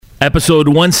Episode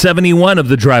 171 of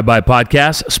the Drive-By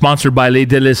Podcast, sponsored by Les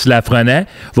Délices Lafrenais,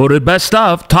 voted best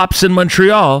of tops in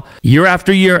Montreal year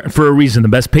after year for a reason. The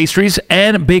best pastries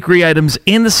and bakery items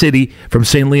in the city from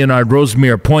St. Leonard,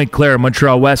 Rosemere, Pointe Claire,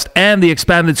 Montreal West, and the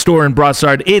expanded store in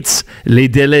Brossard. It's Les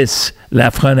Délices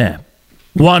Lafrenais.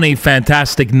 Want a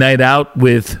fantastic night out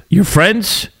with your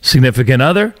friends, significant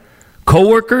other,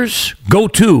 co-workers? Go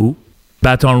to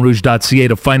batonrouge.ca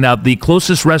to find out the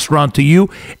closest restaurant to you,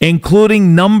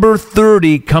 including number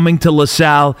 30 coming to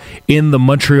LaSalle in the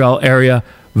Montreal area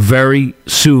very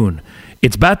soon.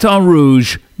 It's Baton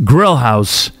Rouge Grill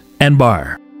House and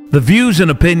Bar. The views and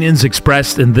opinions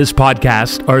expressed in this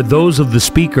podcast are those of the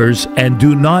speakers and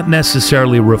do not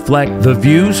necessarily reflect the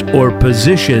views or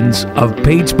positions of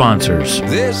paid sponsors.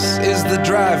 This is the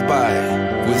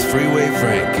Drive-By with Freeway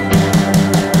Frank.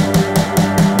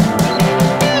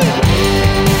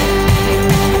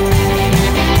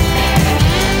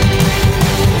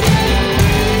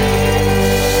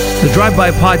 The Drive-By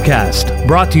Podcast,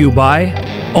 brought to you by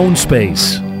Own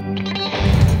Space.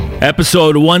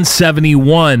 Episode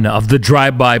 171 of the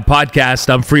Drive-By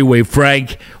Podcast. I'm Freeway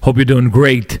Frank. Hope you're doing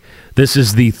great. This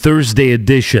is the Thursday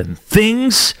edition.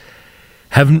 Things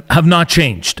have not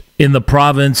changed in the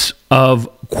province of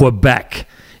Quebec.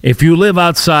 If you live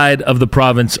outside of the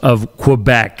province of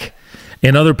Quebec,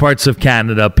 in other parts of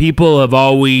Canada, people have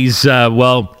always,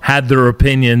 had their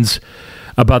opinions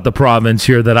about the province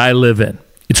here that I live in.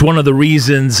 It's one of the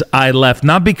reasons I left,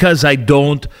 not because I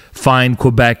don't find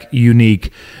Quebec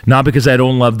unique, not because I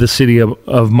don't love the city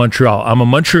of Montreal. I'm a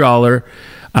Montrealer,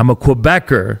 I'm a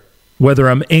Quebecer, whether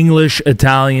I'm English,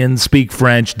 Italian, speak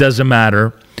French, doesn't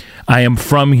matter. I am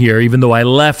from here, even though I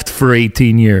left for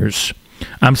 18 years.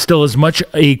 I'm still as much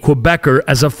a Quebecer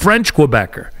as a French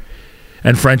Quebecer.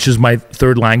 And French is my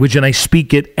third language, and I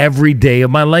speak it every day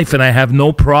of my life, and I have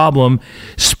no problem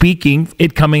speaking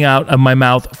it coming out of my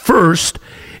mouth first,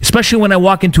 especially when I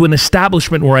walk into an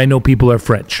establishment where I know people are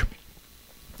French.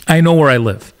 I know where I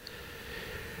live.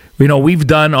 You know, we've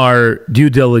done our due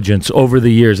diligence over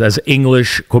the years as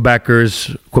English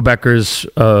Quebecers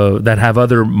that have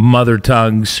other mother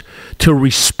tongues to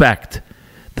respect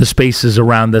the spaces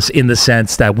around us in the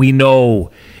sense that we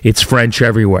know it's French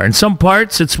everywhere. In some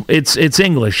parts, it's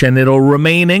English, and it'll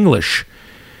remain English.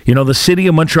 You know, the city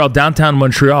of Montreal, downtown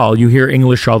Montreal, you hear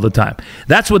English all the time.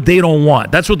 That's what they don't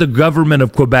want. That's what the government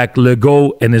of Quebec,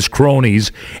 Legault and his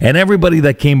cronies, and everybody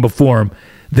that came before him,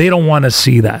 they don't want to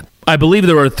see that. I believe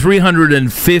there are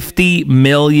 350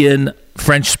 million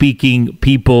French-speaking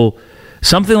people,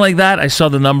 something like that. I saw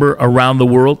the number around the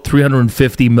world,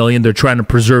 350 million. They're trying to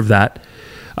preserve that.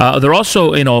 They're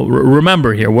also,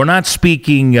 remember here, we're not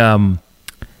speaking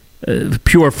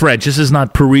pure French. This is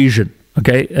not Parisian,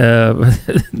 okay?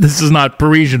 This is not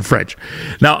Parisian French.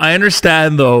 Now, I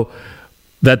understand, though,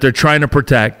 that they're trying to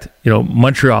protect,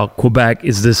 Montreal, Quebec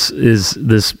is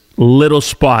this little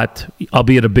spot,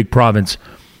 albeit a big province,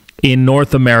 in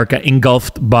North America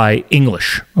engulfed by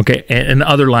English, okay, and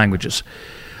other languages.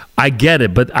 I get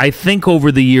it, but I think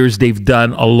over the years they've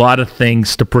done a lot of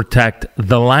things to protect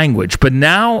the language. But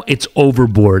now it's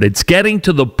overboard. It's getting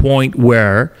to the point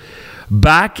where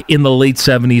back in the late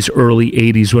 70s, early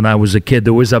 80s when I was a kid,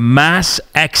 there was a mass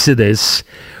exodus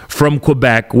from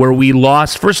Quebec where we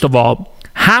lost, first of all,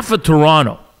 half of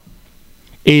Toronto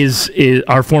is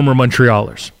our former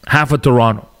Montrealers. Half of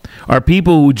Toronto are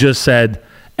people who just said,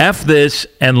 F this,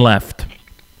 and left.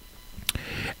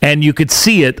 And you could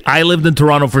see it. I lived in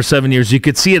Toronto for 7 years. You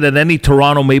could see it at any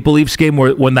Toronto Maple Leafs game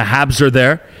when the Habs are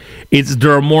there.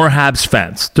 There are more Habs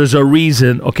fans. There's a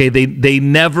reason. Okay, they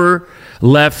never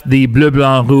left the Bleu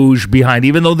Blanc Rouge behind,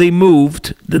 even though they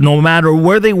moved. No matter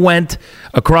where they went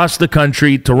across the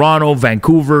country, Toronto,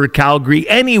 Vancouver, Calgary,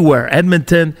 anywhere,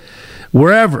 Edmonton,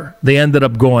 wherever they ended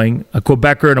up going, a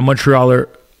Quebecer and a Montrealer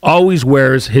always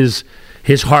wears his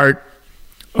heart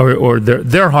or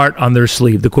their heart on their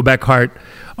sleeve, the Quebec heart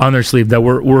on their sleeve, that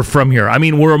we're from here. I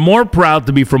mean, we're more proud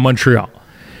to be from Montreal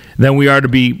than we are to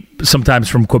be sometimes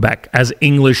from Quebec as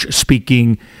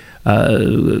English-speaking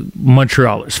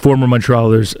Montrealers, former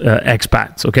Montrealers,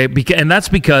 expats, okay? And that's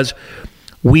because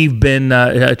we've been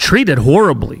treated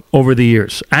horribly over the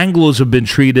years. Anglos have been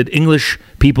treated, English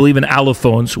people, even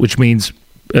allophones, which means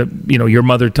your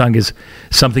mother tongue is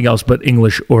something else but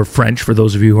English or French. For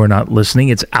those of you who are not listening,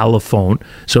 it's allophone.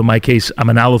 So in my case, I'm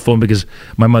an allophone because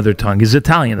my mother tongue is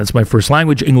Italian. That's my first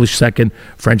language, English second,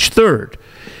 French third.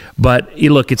 But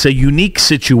look, it's a unique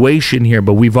situation here,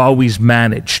 but we've always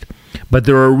managed. But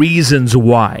there are reasons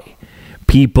why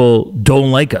people don't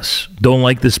like us, don't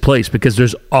like this place, because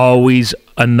there's always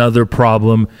another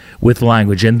problem with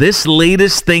language. And this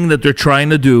latest thing that they're trying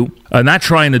to do,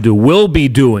 will be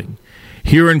doing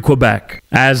here in Quebec,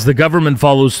 as the government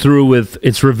follows through with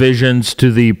its revisions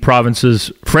to the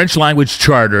province's French language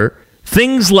charter,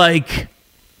 things like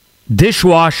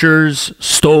dishwashers,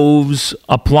 stoves,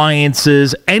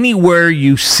 appliances, anywhere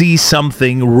you see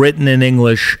something written in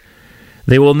English,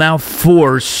 they will now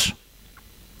force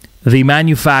the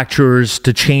manufacturers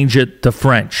to change it to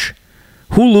French.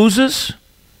 Who loses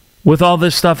with all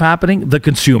this stuff happening? The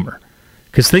consumer.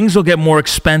 Because things will get more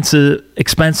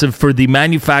expensive for the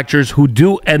manufacturers who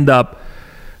do end up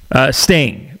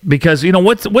staying. Because,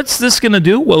 what's this going to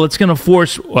do? Well, it's going to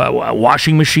force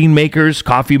washing machine makers,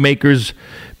 coffee makers,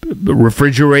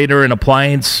 refrigerator and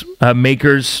appliance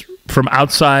makers from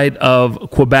outside of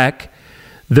Quebec.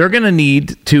 They're going to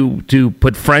need to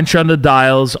put French on the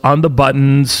dials, on the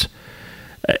buttons,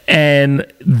 and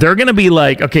they're going to be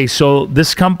like, okay, so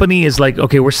this company is like,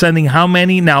 okay, we're sending how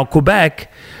many? Now,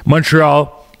 Quebec,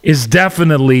 Montreal is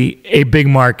definitely a big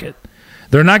market.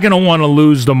 They're not going to want to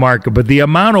lose the market, but the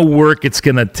amount of work it's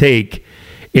going to take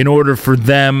in order for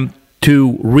them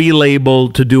to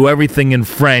relabel, to do everything in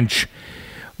French,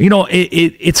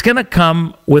 it's going to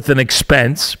come with an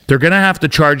expense. They're going to have to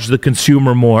charge the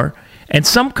consumer more. And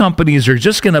some companies are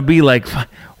just going to be like,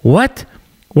 what?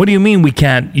 What do you mean we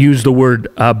can't use the word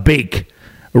bake,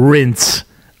 rinse,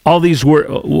 all these words?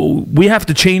 We have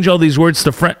to change all these words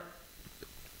to French.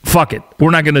 Fuck it.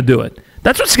 We're not going to do it.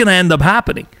 That's what's going to end up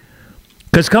happening.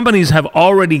 Because companies have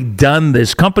already done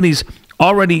this. Companies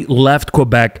already left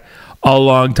Quebec a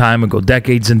long time ago,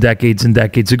 decades and decades and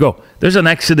decades ago. There's an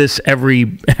exodus every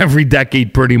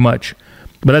decade pretty much.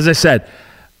 But as I said,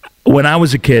 when I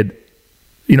was a kid,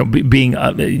 being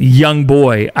a young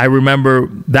boy, I remember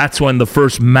that's when the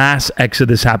first mass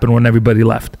exodus happened, when everybody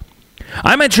left.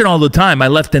 I mention all the time, I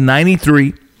left in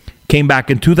 93, came back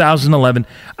in 2011.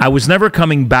 I was never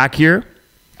coming back here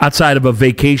outside of a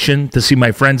vacation to see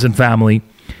my friends and family.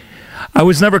 I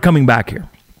was never coming back here.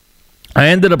 I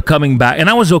ended up coming back, and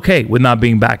I was okay with not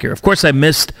being back here. Of course, I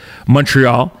missed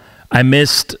Montreal. I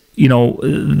missed,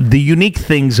 the unique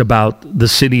things about the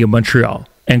city of Montreal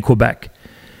and Quebec.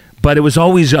 But it was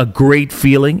always a great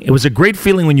feeling. It was a great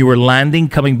feeling when you were landing,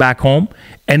 coming back home,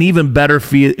 and even better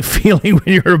feeling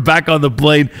when you were back on the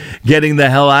plane, getting the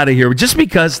hell out of here. Just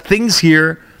because things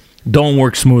here don't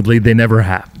work smoothly, they never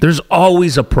have. There's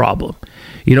always a problem.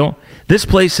 This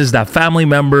place is that family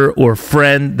member or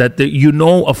friend that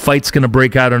a fight's going to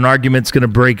break out, an argument's going to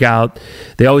break out.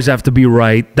 They always have to be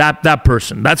right. That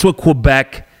person. That's what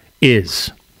Quebec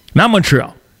is. Not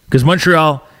Montreal. Because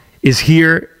Montreal is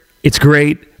here. It's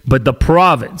great. But the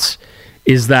province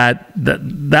is that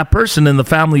person in the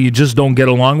family you just don't get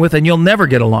along with, and you'll never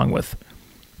get along with.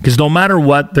 Because no matter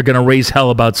what, they're going to raise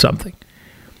hell about something.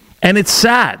 And it's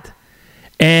sad.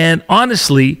 And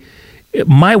honestly,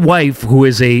 my wife, who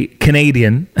is a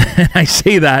Canadian, I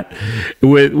say that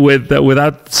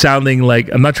without sounding like,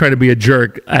 I'm not trying to be a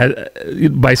jerk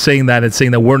by saying that and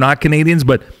saying that we're not Canadians,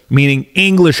 but meaning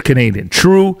English Canadian,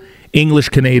 true English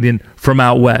Canadian from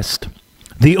out west.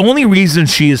 The only reason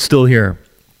she is still here,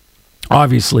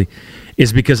 obviously,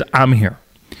 is because I'm here.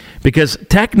 Because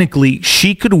technically,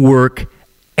 she could work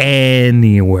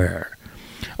anywhere.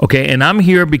 Okay, and I'm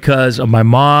here because of my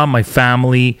mom, my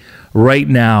family, right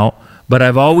now. But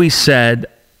I've always said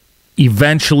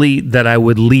eventually that I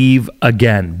would leave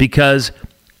again. Because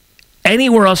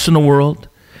anywhere else in the world,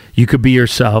 you could be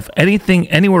yourself.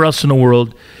 Anywhere else in the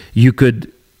world, you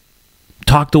could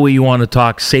talk the way you want to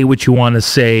talk, say what you want to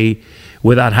say,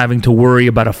 without having to worry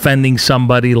about offending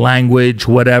somebody, language,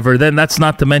 whatever. Then that's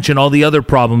not to mention all the other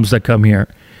problems that come here.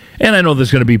 And I know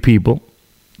there's going to be people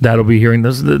that'll be hearing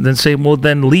this, then say, well,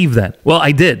 then leave then. Well,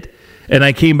 I did. And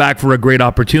I came back for a great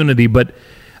opportunity. But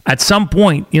at some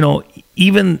point,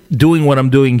 even doing what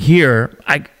I'm doing here,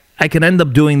 I can end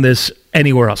up doing this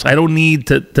anywhere else. I don't need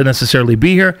to necessarily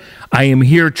be here. I am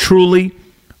here truly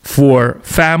for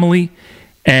family.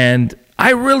 And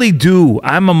I really do.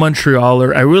 I'm a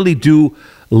Montrealer. I really do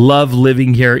love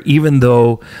living here, even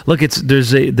though, look,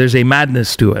 there's a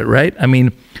madness to it, right? I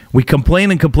mean, we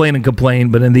complain and complain and complain,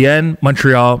 but in the end,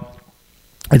 Montreal,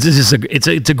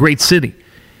 it's a great city.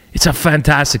 It's a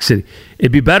fantastic city.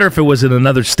 It'd be better if it was in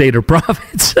another state or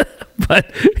province,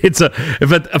 but it's a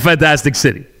fantastic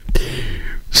city.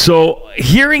 So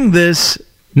hearing this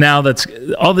now, that's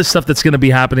all this stuff that's going to be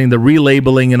happening, the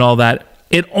relabeling and all that,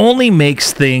 it only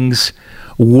makes things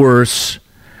worse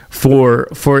for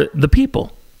the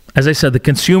people. As I said, the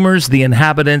consumers, the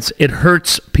inhabitants, it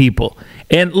hurts people.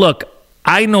 And look,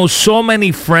 I know so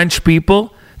many French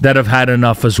people that have had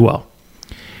enough as well.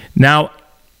 Now,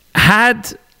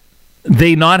 had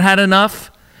they not had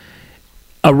enough,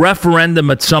 a referendum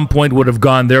at some point would have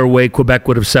gone their way. Quebec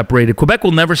would have separated. Quebec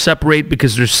will never separate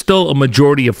because there's still a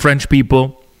majority of French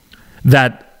people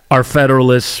that are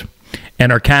federalists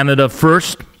and are Canada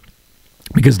first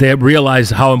because they have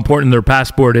realized how important their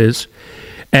passport is.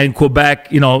 And Quebec,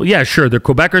 yeah, sure, they're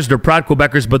Quebecers, they're proud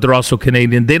Quebecers, but they're also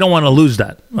Canadian. They don't want to lose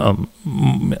that,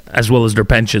 as well as their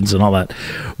pensions and all that.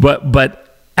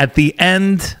 But at the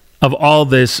end of all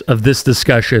this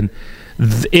discussion,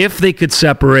 if they could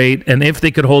separate and if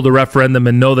they could hold a referendum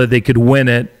and know that they could win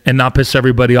it and not piss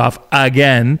everybody off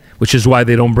again, which is why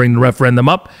they don't bring the referendum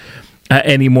up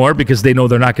anymore, because they know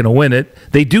they're not going to win it,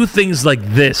 they do things like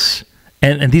this.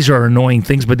 And these are annoying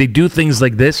things, but they do things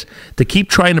like this to keep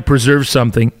trying to preserve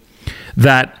something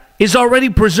that is already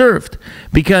preserved.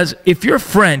 Because if you're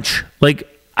French, like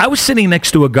I was sitting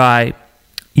next to a guy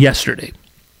yesterday,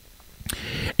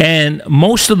 and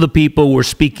most of the people were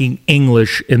speaking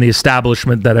English in the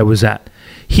establishment that I was at.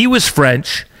 He was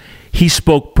French. He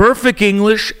spoke perfect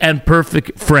English and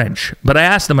perfect French. But I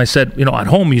asked him, I said, at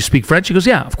home you speak French? He goes,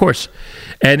 yeah, of course.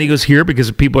 And he goes, here, because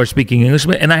people are speaking English,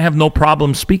 and I have no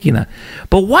problem speaking that.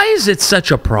 But why is it such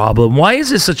a problem? Why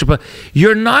is it such a problem?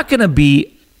 You're not going to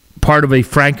be part of a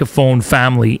Francophone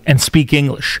family and speak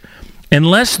English.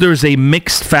 Unless there's a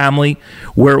mixed family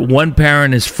where one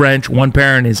parent is French, one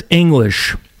parent is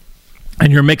English,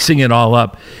 and you're mixing it all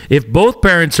up. If both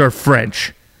parents are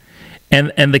French,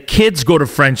 and the kids go to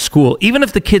French school, even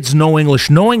if the kids know English,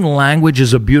 knowing language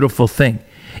is a beautiful thing.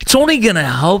 It's only going to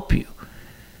help you.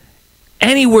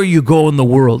 Anywhere you go in the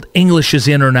world, English is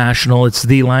international. It's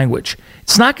the language.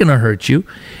 It's not going to hurt you.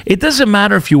 It doesn't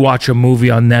matter if you watch a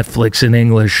movie on Netflix in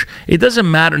English. It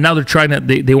doesn't matter. Now they're trying to,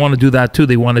 they want to do that too.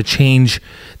 They want to change,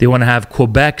 they want to have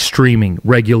Quebec streaming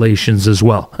regulations as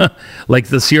well. Like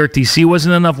the CRTC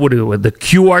wasn't enough. What do the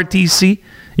QRTC?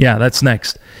 Yeah, that's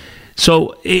next.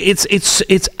 So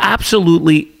it's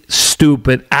absolutely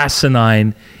stupid,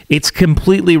 asinine. It's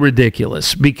completely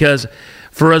ridiculous because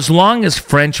for as long as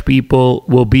French people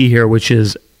will be here, which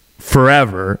is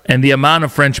forever, and the amount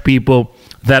of French people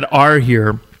that are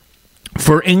here,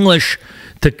 for English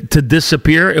to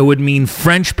disappear, it would mean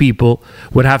French people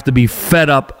would have to be fed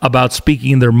up about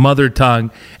speaking their mother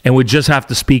tongue and would just have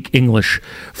to speak English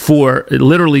for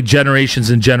literally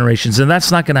generations and generations. And that's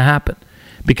not going to happen.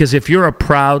 Because if you're a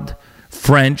proud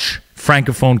French,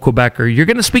 Francophone Quebecer, you're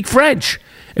going to speak French.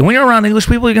 And when you're around English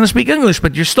people, you're going to speak English,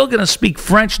 but you're still going to speak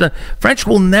French. The French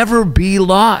will never be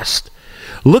lost.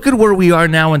 Look at where we are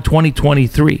now in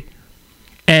 2023.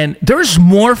 And there's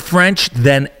more French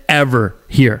than ever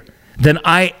here, than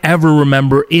I ever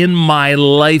remember in my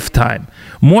lifetime.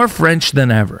 More French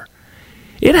than ever.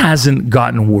 It hasn't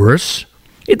gotten worse.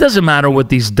 It doesn't matter what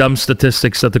these dumb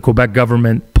statistics that the Quebec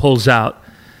government pulls out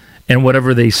and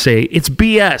whatever they say. It's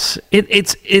BS.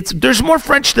 It's there's more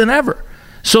French than ever.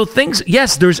 So things,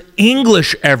 yes, there's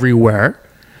English everywhere.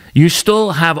 You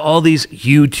still have all these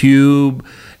YouTube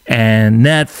and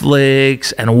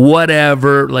Netflix and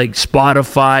whatever, like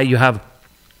Spotify. You have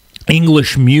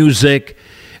English music.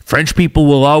 French people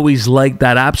will always like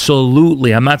that,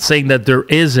 absolutely. I'm not saying that there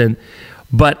isn't,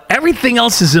 but everything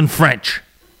else is in French,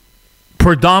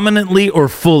 predominantly or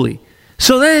fully.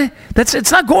 So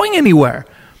it's not going anywhere.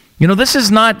 This is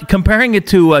not comparing it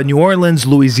to New Orleans,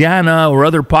 Louisiana, or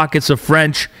other pockets of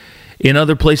French in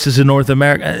other places in North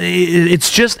America.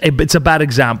 It's a bad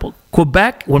example.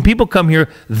 Quebec, when people come here,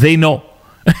 they know.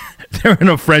 They're in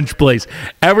a French place.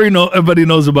 Everybody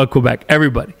knows about Quebec.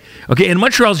 Everybody. Okay, and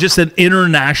Montreal is just an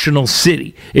international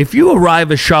city. If you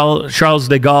arrive at Charles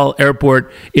de Gaulle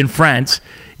Airport in France,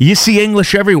 you see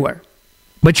English everywhere.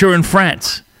 But you're in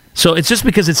France. So it's just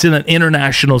because it's in an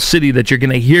international city that you're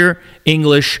going to hear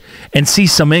English and see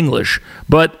some English.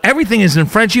 But everything is in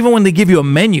French. Even when they give you a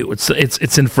menu,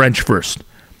 it's in French first.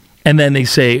 And then they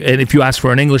say, and if you ask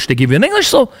for an English, they give you an English.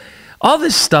 So all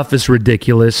this stuff is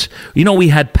ridiculous. We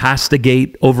had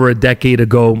Pastagate over a decade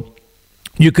ago.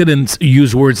 You couldn't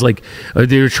use words like,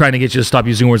 they were trying to get you to stop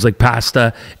using words like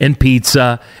pasta and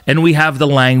pizza. And we have the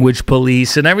language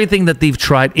police and everything that they've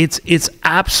tried. It's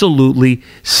absolutely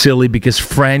silly because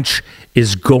French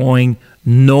is going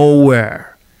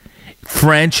nowhere.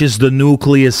 French is the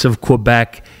nucleus of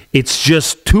Quebec. It's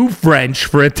just too French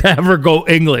for it to ever go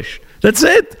English. That's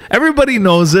it. Everybody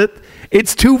knows it.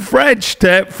 It's too French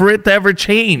for it to ever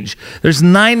change. There's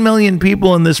 9 million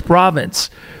people in this province.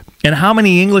 And how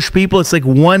many English people? It's like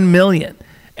 1 million.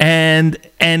 And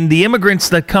the immigrants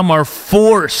that come are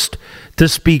forced to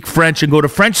speak French and go to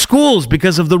French schools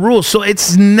because of the rules. So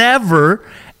it's never,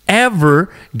 ever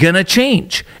going to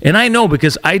change. And I know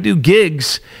because I do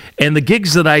gigs, and the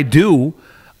gigs that I do,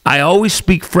 I always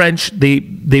speak French.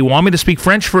 They want me to speak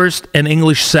French first and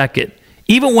English second.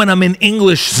 Even when I'm in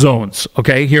English zones,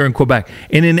 okay, here in Quebec,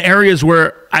 and in areas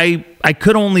where I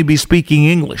could only be speaking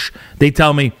English, they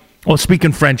tell me, well, speak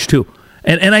in French too.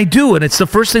 And I do, and it's the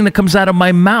first thing that comes out of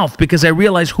my mouth because I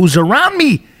realize who's around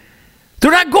me.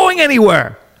 They're not going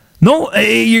anywhere. No,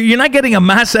 you're not getting a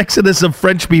mass exodus of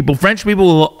French people. French people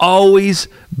will always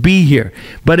be here.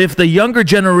 But if the younger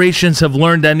generations have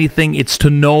learned anything, it's to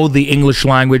know the English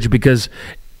language because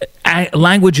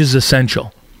language is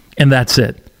essential. And that's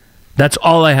it. That's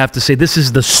all I have to say. This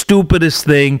is the stupidest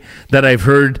thing that I've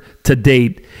heard to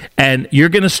date. And you're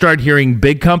going to start hearing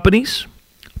big companies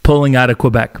pulling out of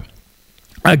Quebec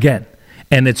again.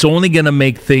 And it's only going to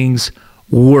make things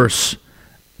worse,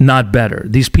 not better.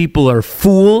 These people are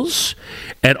fools,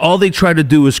 and all they try to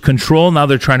do is control. Now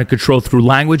they're trying to control through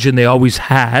language, and they always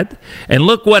had. And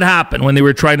look what happened when they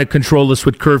were trying to control us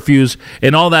with curfews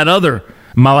and all that other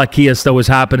malachias that was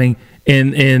happening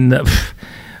in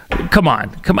come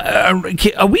on.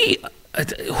 Are we?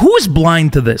 Who is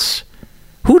blind to this?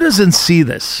 Who doesn't see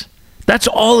this? That's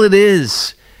all it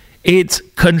is. It's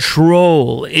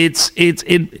control.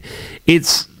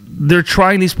 They're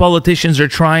trying, these politicians are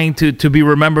trying to be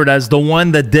remembered as the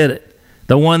one that did it.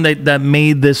 The one that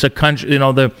made this a country,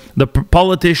 the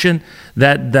politician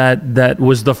that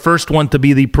was the first one to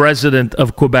be the president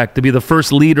of Quebec, to be the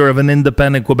first leader of an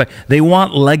independent Quebec. They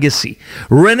want legacy.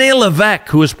 René Lévesque,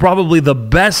 who is probably the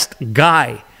best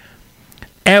guy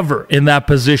ever in that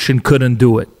position, couldn't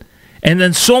do it. And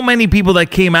then so many people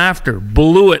that came after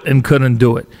blew it and couldn't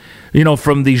do it.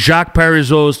 From the Jacques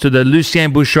Parizeaux to the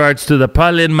Lucien Bouchards to the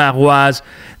Pauline Marois,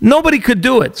 nobody could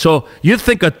do it. So you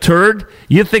think a turd,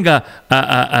 you think a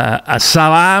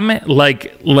salame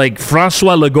like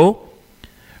François Legault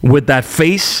with that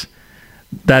face,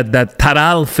 that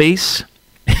taral face,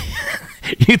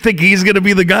 you think he's going to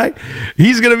be the guy?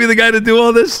 He's going to be the guy to do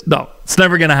all this? No, it's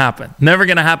never going to happen. Never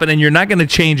going to happen, and you're not going to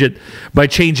change it by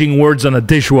changing words on a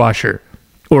dishwasher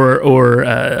or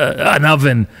an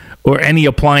oven or any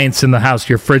appliance in the house,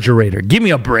 your refrigerator. Give me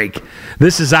a break.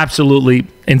 This is absolutely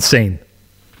insane.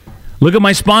 Look at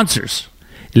my sponsors.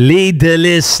 Les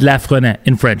Délices Lafrenet,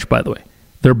 in French, by the way.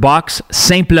 Their box,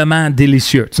 Simplement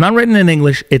Délicieux. It's not written in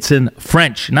English, it's in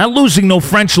French. Not losing no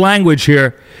French language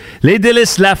here. Les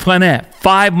Délices Lafrenet,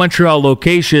 5 Montreal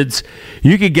locations.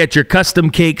 You could get your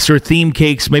custom cakes or theme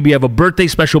cakes. Maybe you have a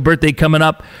special birthday coming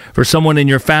up for someone in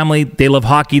your family. They love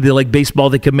hockey, they like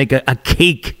baseball. They can make a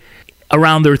cake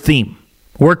around their theme.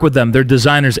 Work with them. They're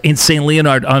designers in St.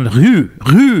 Leonard on Rue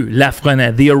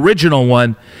Lafrenet, the original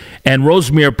one, and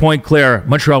Rosemere, Pointe Claire,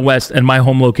 Montreal West, and my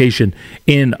home location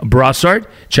in Brossard.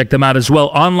 Check them out as well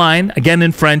online, again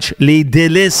in French,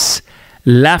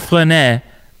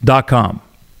 lesdeliceslafrenet.com.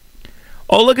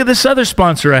 Oh, look at this other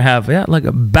sponsor I have. Yeah, like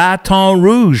a Baton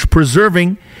Rouge,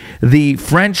 preserving the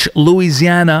French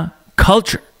Louisiana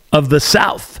culture of the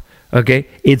South. Okay,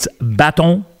 it's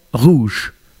Baton Rouge.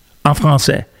 En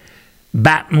français,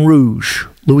 Baton Rouge,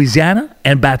 Louisiana,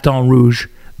 and Baton Rouge,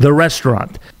 the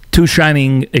restaurant. 2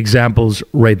 shining examples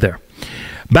right there.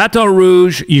 Baton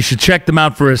Rouge, you should check them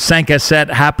out for a 5 à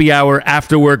 7 happy hour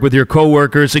after work with your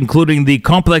coworkers, including the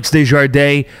Complexe des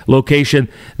Jardins location.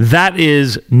 That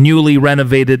is newly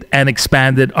renovated and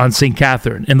expanded on St.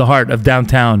 Catherine in the heart of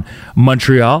downtown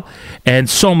Montreal. And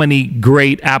so many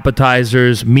great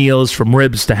appetizers, meals from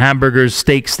ribs to hamburgers,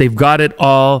 steaks. They've got it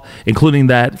all, including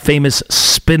that famous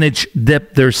spinach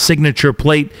dip, their signature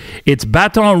plate. It's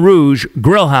Baton Rouge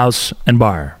Grill House and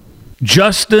Bar.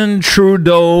 Justin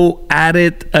Trudeau at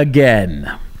it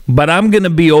again. But I'm going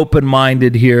to be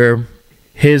open-minded here.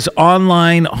 His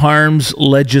online harms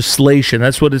legislation,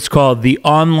 that's what it's called, the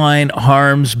online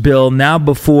harms bill, now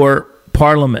before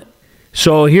Parliament.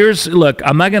 So look,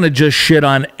 I'm not going to just shit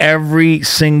on every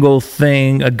single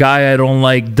thing a guy I don't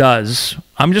like does.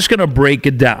 I'm just going to break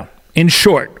it down. In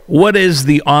short, what is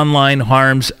the Online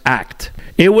Harms Act?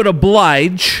 It would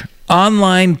oblige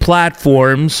online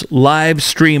platforms, live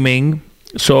streaming,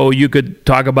 so you could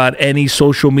talk about any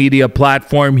social media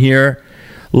platform here,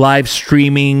 live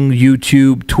streaming,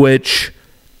 YouTube, Twitch,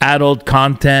 adult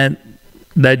content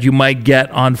that you might get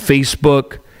on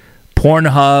Facebook.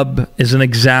 Pornhub is an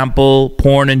example,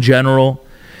 porn in general.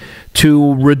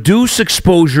 To reduce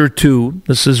exposure to,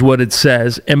 this is what it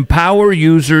says, empower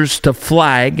users to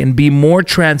flag and be more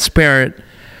transparent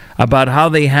about how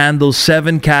they handle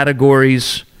 7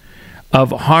 categories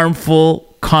of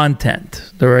harmful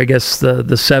content. There are, I guess,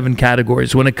 the 7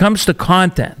 categories. When it comes to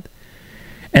content,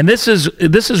 and this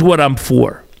is what I'm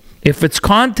for. If it's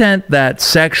content that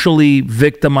sexually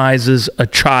victimizes a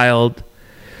child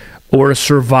or a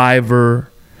survivor,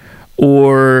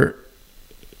 or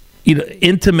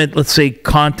intimate, let's say,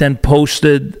 content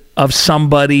posted of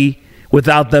somebody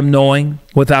without them knowing,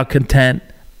 without consent,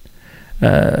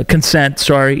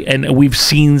 and we've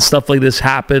seen stuff like this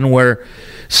happen where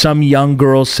some young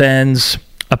girl sends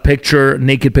a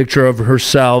naked picture of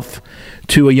herself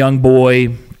to a young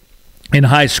boy in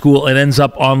high school. It ends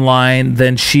up online.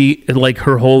 Then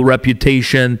her whole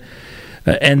reputation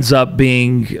ends up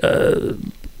being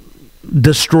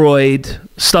destroyed,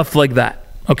 stuff like that.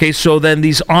 Okay, so then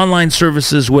these online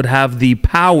services would have the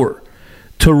power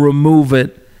to remove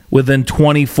it within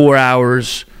 24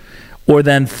 hours, or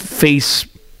then face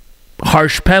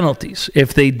harsh penalties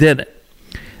if they didn't.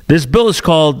 This bill is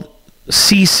called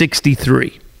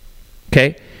C-63.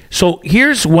 Okay, so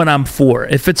here's what I'm for.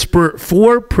 If it's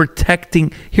for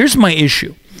protecting, here's my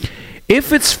issue.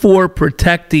 If it's for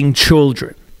protecting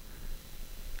children,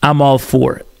 I'm all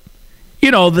for it.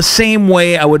 The same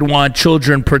way I would want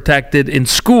children protected in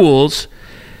schools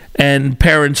and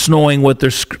parents knowing what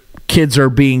their kids are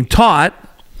being taught,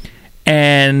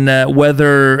 and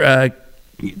whether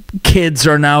kids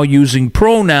are now using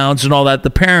pronouns and all that, the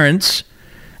parents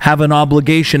have an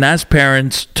obligation as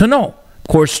parents to know. Of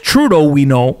course, Trudeau, we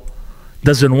know,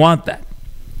 doesn't want that.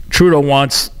 Trudeau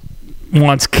wants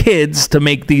kids to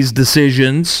make these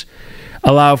decisions,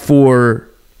 allow for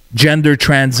gender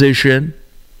transition,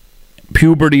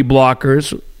 puberty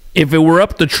blockers. If it were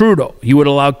up to Trudeau, he would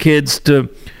allow kids to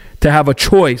have a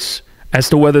choice as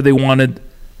to whether they wanted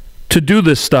to do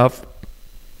this stuff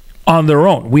on their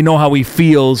own. We know how he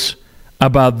feels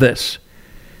about this.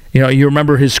 You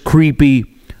remember his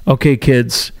creepy, okay,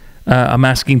 kids, I'm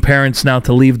asking parents now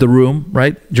to leave the room,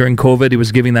 right? During COVID, he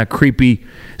was giving that creepy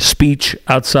speech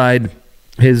outside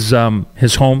his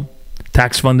home,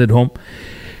 tax-funded home.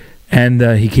 And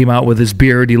he came out with his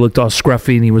beard. He looked all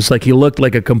scruffy, and he looked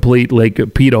like a complete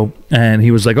pedo. And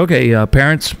he was like, okay,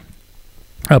 parents,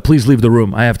 please leave the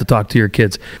room. I have to talk to your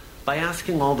kids. By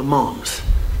asking all the moms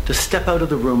to step out of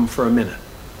the room for a minute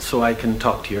so I can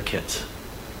talk to your kids.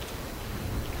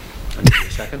 I'll give you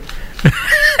a second.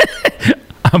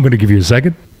 I'm going to give you a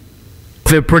second.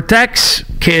 If it protects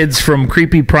kids from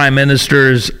creepy prime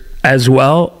ministers as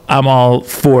well, I'm all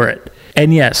for it.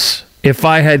 And yes, if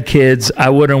I had kids, I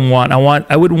would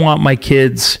want my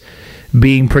kids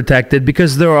being protected,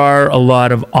 because there are a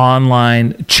lot of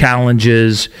online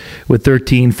challenges with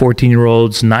 13,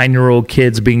 14-year-olds, 9-year-old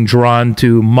kids being drawn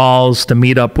to malls to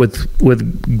meet up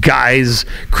with guys,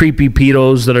 creepy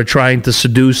pedos that are trying to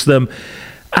seduce them.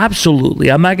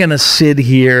 Absolutely. I'm not going to sit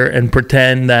here and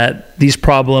pretend that these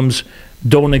problems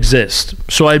don't exist.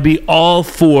 So I'd be all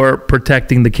for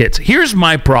protecting the kids. Here's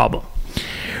my problem.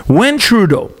 When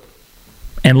Trudeau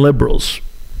and liberals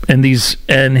and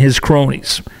his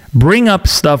cronies bring up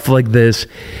stuff like this,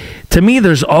 to me,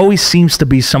 there's always seems to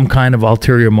be some kind of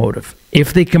ulterior motive.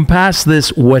 If they can pass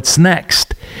this, what's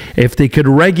next? If they could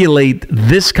regulate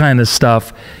this kind of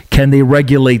stuff, can they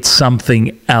regulate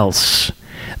something else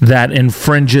that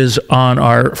infringes on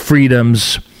our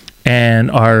freedoms and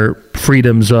our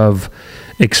freedoms of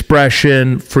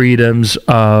expression, freedoms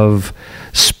of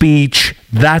speech?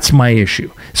 That's my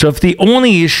issue. So if the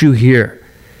only issue here,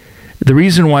 the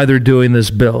reason why they're doing this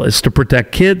bill is to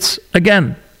protect kids,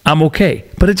 again, I'm okay.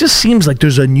 But it just seems like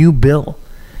there's a new bill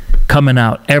coming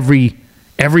out every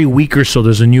week or so.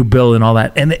 There's a new bill and all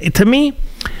that. And to me,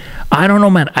 I don't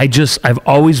know, man. I've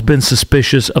always been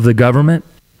suspicious of the government.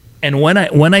 And when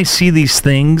I see these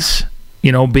things,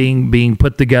 being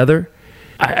put together,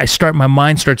 my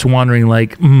mind starts wandering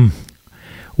like,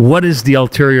 what is the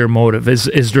ulterior motive?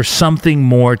 Is there something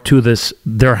more to this?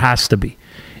 There has to be.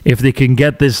 If they can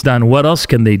get this done, what else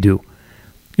can they do?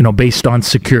 Based on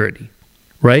security,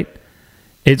 right?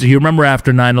 You remember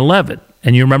after 9/11,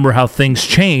 and you remember how things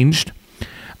changed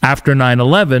after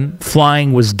 9/11.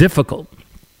 Flying was difficult,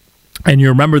 and you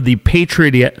remember the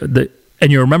Patriot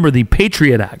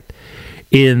Act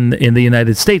in the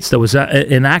United States that was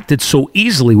enacted so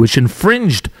easily, which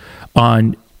infringed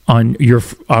on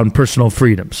personal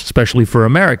freedoms, especially for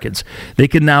Americans. They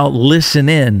can now listen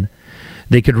in.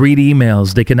 They could read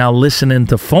emails. They can now listen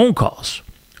into phone calls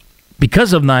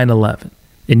because of 9/11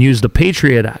 and use the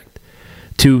Patriot Act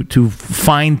to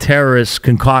find terrorists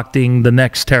concocting the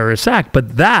next terrorist act.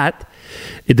 But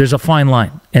there's a fine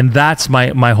line, and that's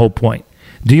my whole point.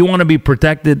 Do you want to be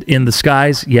protected in the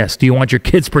skies? Yes. Do you want your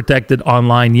kids protected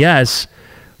online? Yes.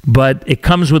 But it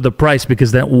comes with a price,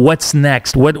 because then what's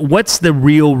next? What's the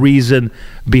real reason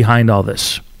behind all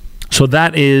this? So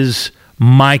that is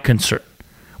my concern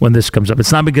when this comes up.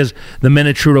 It's not because the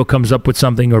minute Trudeau comes up with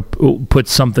something or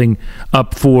puts something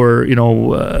up for,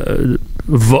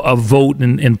 a vote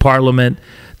in Parliament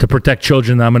to protect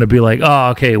children, I'm going to be like, oh,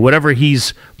 okay, whatever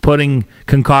he's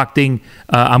concocting,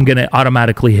 I'm going to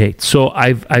automatically hate. So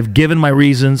I've given my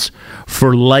reasons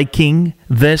for liking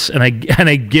this, and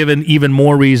I've given even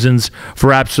more reasons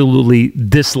for absolutely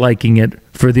disliking it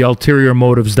for the ulterior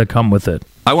motives that come with it.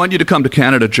 I want you to come to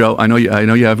Canada, Joe. I know you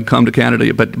haven't come to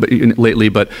Canada, but lately.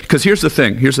 But because here's the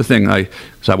thing. I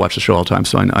watch the show all the time,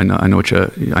 so I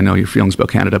know your feelings about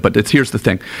Canada. But here's the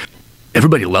thing.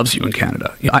 Everybody loves you in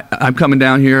Canada. I'm coming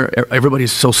down here.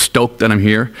 Everybody's so stoked that I'm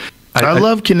here. I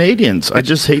love Canadians. I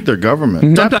just hate their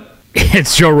government.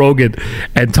 It's Joe Rogan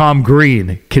and Tom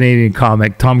Green, Canadian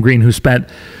comic. Tom Green, who spent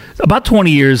about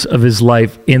 20 years of his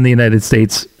life in the United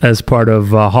States as part of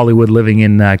Hollywood, living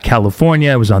in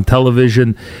California. It was on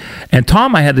television. And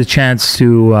Tom, I had the chance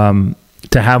to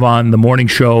have on the morning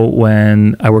show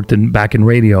when I worked back in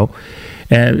radio.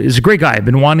 And he's a great guy. I've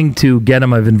been wanting to get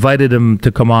him. I've invited him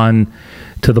to come on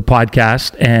to the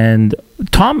podcast. And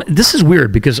Tom, this is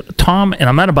weird because Tom, and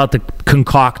I'm not about to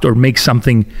concoct or make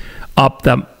something up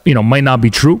that, might not be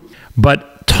true,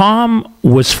 but Tom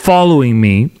was following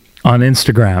me on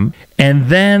Instagram. And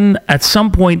then at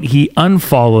some point he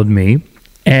unfollowed me.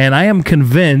 And I am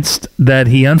convinced that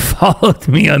he unfollowed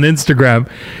me on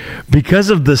Instagram because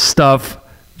of the stuff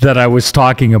that I was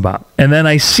talking about. And then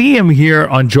I see him here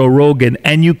on Joe Rogan,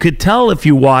 and you could tell if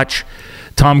you watch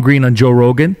Tom Green on Joe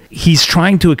Rogan, he's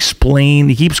trying to explain,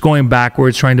 he keeps going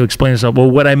backwards, trying to explain himself.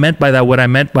 Well, what I meant by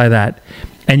that.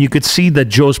 And you could see that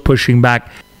Joe's pushing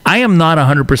back. I am not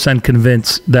 100%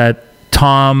 convinced that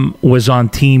Tom was on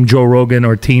Team Joe Rogan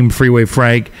or Team Freeway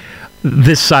Frank,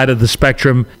 this side of the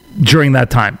spectrum, during that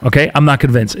time, okay? I'm not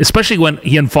convinced, especially when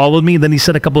he unfollowed me. Then he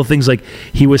said a couple of things like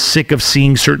he was sick of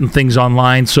seeing certain things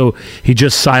online, so he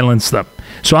just silenced them.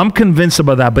 So I'm convinced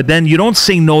about that. But then you don't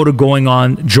say no to going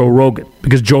on Joe Rogan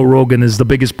because Joe Rogan is the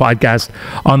biggest podcast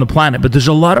on the planet. But there's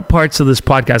a lot of parts of this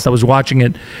podcast, I was watching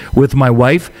it with my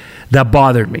wife, that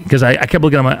bothered me because I kept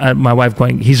looking at my wife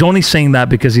going, he's only saying that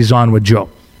because he's on with Joe.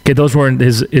 Okay, those weren't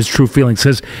his true feelings.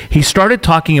 Because he started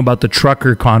talking about the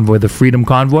trucker convoy, the Freedom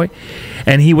Convoy,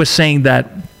 and he was saying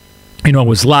that, it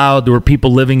was loud, there were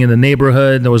people living in the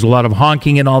neighborhood, there was a lot of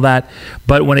honking and all that,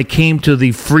 but when it came to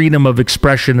the freedom of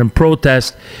expression and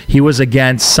protest, he was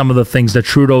against some of the things that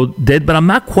Trudeau did. But I'm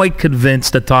not quite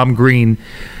convinced that Tom Green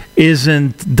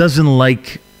doesn't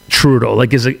like Trudeau,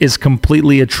 like is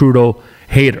completely a Trudeau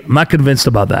hater. I'm not convinced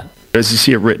about that. As you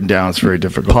see it written down, it's very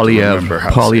difficult to remember how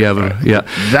to say it. Yeah.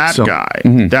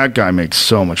 That guy makes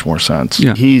so much more sense.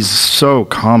 Yeah. He's so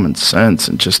common sense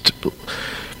and just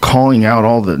calling out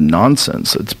all the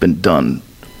nonsense that's been done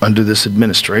under this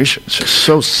administration. It's just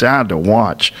so sad to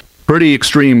watch. Pretty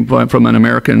extreme from an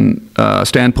American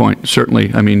standpoint,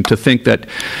 certainly. I mean, to think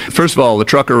that, first of all, the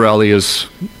trucker rally was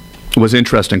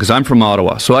interesting because I'm from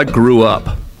Ottawa, so I grew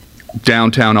up.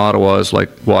 Downtown Ottawa is like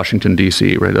Washington,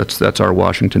 D.C., right? That's our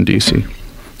Washington, D.C.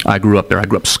 I grew up there. I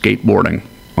grew up skateboarding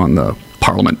on the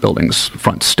Parliament building's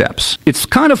front steps. It's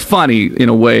kind of funny, in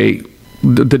a way,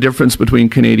 the difference between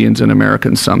Canadians and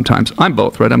Americans sometimes. I'm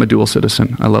both, right? I'm a dual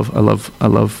citizen. I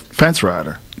love fence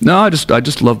rider. No, I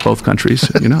just love both countries,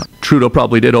 Trudeau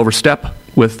probably did overstep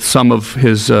with some of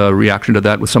his reaction to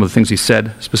that, with some of the things he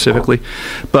said specifically.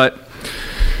 But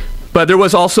there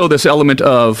was also this element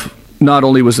of, not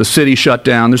only was the city shut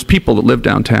down, there's people that live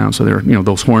downtown, so there,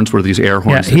 those horns were these air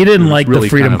horns. Yeah, he didn't like really the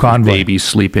Freedom Convoy. Babies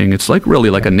sleeping. It's like really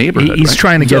like a neighborhood. He's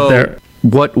trying to get there.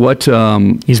 What?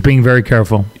 He's being very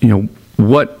careful.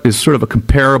 What is sort of a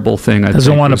comparable thing?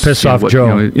 Doesn't want to piss off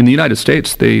Joe. In the United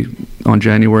States, on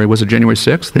January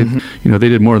 6th? They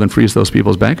did more than freeze those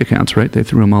people's bank accounts, right? They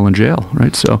threw them all in jail,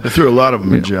 right? So they threw a lot of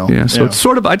them in jail. Yeah. So it's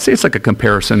sort of, I'd say it's like a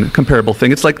comparable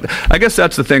thing. It's like, I guess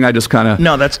that's the thing I just kind of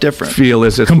that's different. Feel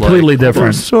is it's completely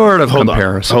different. Sort of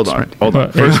comparison. Hold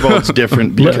on. First of all, it's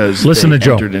different because Listen they to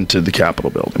Joe. entered into the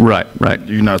Capitol building. Right.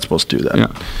 You're not supposed to do that.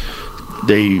 Yeah.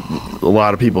 A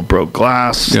lot of people broke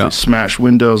glass, they smashed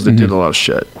windows, they did a lot of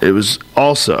shit.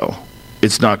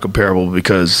 It's not comparable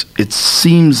because it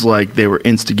seems like they were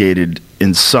instigated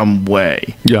in some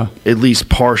way, at least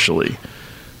partially,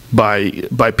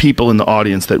 by people in the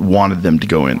audience that wanted them to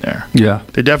go in there. Yeah.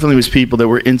 There definitely was people that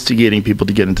were instigating people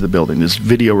to get into the building. There's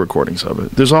video recordings of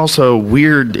it. There's also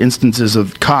weird instances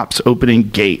of cops opening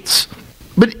gates.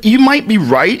 But you might be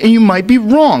right and you might be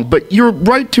wrong, but you're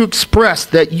right to express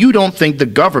that you don't think the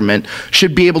government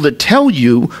should be able to tell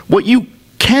you what you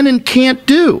can and can't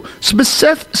do,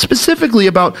 specifically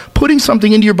about putting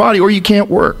something into your body or you can't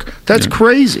work. That's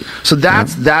crazy. So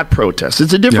that's that protest.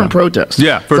 It's a different protest.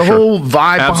 Yeah, for the sure. whole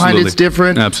vibe behind it's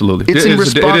different. Absolutely. It's in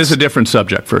response. It is a different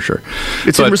subject, for sure.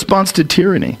 It's in response to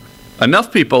tyranny.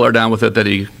 Enough people are down with it that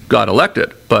he got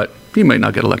elected, but he might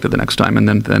not get elected the next time, and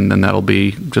then that'll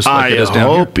be just like it is down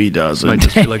here. I hope he doesn't. Might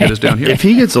just be like it is down here. If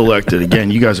he gets elected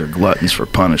again, you guys are gluttons for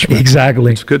punishment.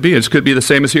 Exactly. It could be the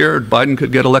same as here. Biden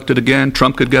could get elected again.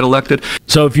 Trump could get elected.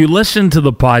 So if you listen to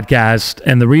the podcast,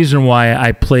 and the reason why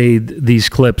I played these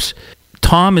clips,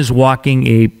 Tom is walking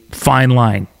a fine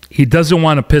line. He doesn't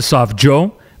want to piss off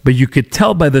Joe, but you could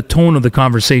tell by the tone of the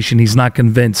conversation he's not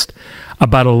convinced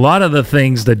about a lot of the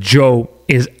things that Joe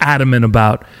is adamant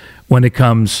about when it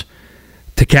comes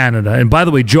to Canada. And by the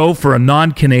way, Joe, for a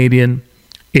non-Canadian,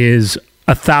 is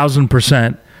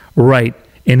 1,000% right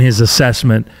in his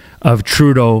assessment of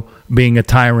Trudeau being a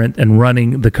tyrant and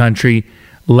running the country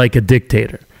like a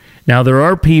dictator. Now, there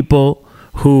are people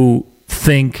who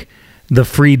think the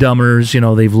freedomers,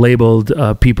 they've labeled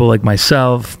people like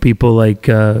myself, people like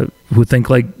who think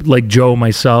like Joe,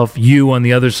 myself, you on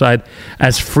the other side,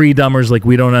 as freedomers, like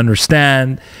we don't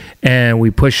understand, and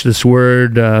we push this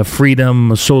word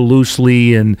freedom so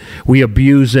loosely and we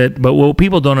abuse it. But what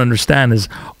people don't understand is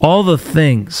all the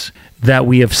things that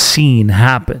we have seen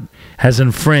happen has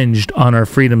infringed on our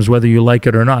freedoms, whether you like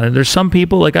it or not. And there's some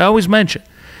people, like I always mention,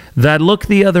 that look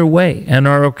the other way and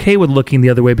are okay with looking the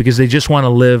other way because they just want to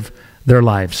live their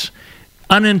lives,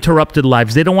 uninterrupted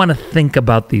lives. They don't want to think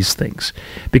about these things,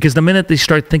 because the minute they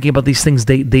start thinking about these things,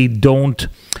 they don't,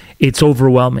 it's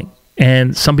overwhelming.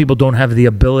 And some people don't have the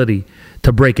ability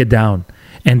to break it down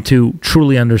and to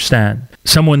truly understand.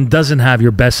 Someone doesn't have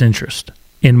your best interest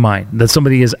in mind, that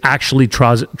somebody is actually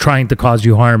trying to cause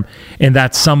you harm, and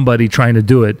that somebody trying to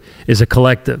do it is a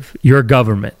collective, your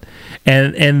government,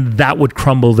 and that would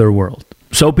crumble their world.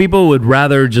 So people would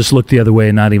rather just look the other way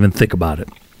and not even think about it.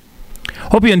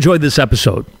 Hope you enjoyed this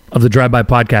episode of the Drive-By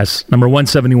Podcast, number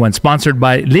 171, sponsored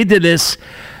by Les Délices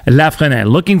Lafrenière.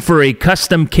 Looking for a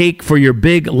custom cake for your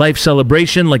big life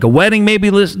celebration, like a wedding maybe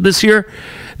this year?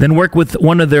 Then work with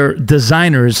one of their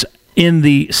designers in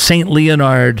the St.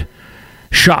 Leonard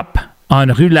shop on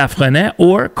Rue Lafrenière,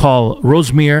 or call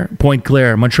Rosemere,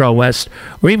 Pointe-Claire, Montreal West,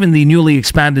 or even the newly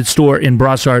expanded store in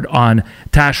Brossard on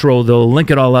Taschereau. They'll link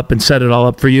it all up and set it all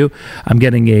up for you. I'm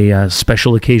getting a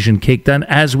special occasion cake done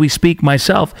as we speak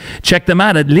myself. Check them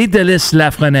out at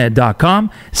lesdeliceslafrenière.com.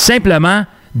 Simplement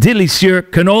délicieux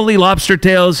cannoli, lobster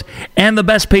tails, and the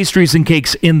best pastries and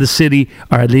cakes in the city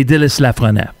are at Les Délices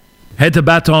Lafrenière. Head to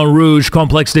Baton Rouge,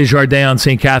 Complexe des Jardins on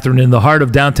St. Catherine in the heart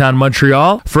of downtown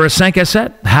Montreal for a 5 à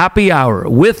 7 happy hour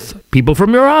with people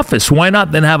from your office. Why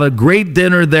not? Then have a great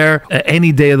dinner there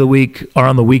any day of the week or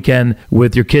on the weekend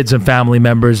with your kids and family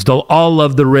members. They'll all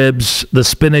love the ribs, the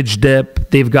spinach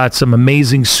dip. They've got some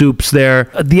amazing soups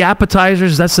there. The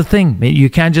appetizers, that's the thing.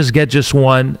 You can't just get just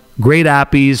one. Great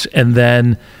appies, and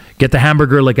then get the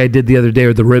hamburger like I did the other day,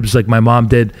 or the ribs like my mom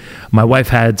did. My wife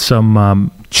had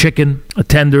some chicken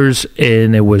tenders,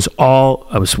 and it was all,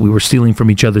 we were stealing from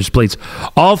each other's plates.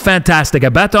 All fantastic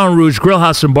at Baton Rouge Grill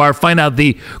House and Bar. Find out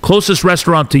the closest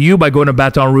restaurant to you by going to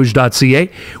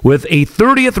batonrouge.ca, with a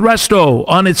 30th resto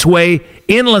on its way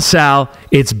in LaSalle.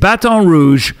 It's Baton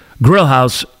Rouge Grill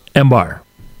House and Bar.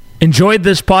 Enjoyed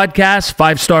this podcast?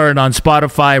 5-star it on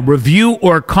Spotify. Review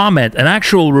or comment, an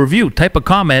actual review. Type a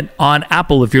comment on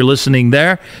Apple if you're listening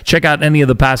there. Check out any of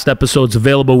the past episodes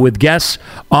available with guests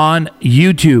on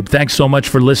YouTube. Thanks so much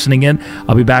for listening in.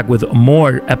 I'll be back with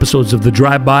more episodes of The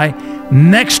Drive-By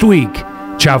next week.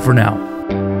 Ciao for now.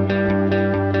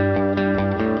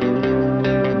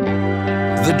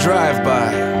 The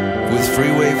Drive-By with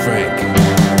Freeway Frank.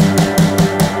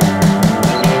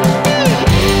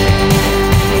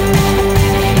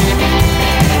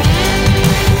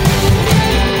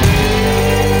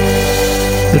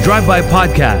 The Drive-By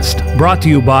Podcast, brought to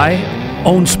you by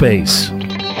Own Space.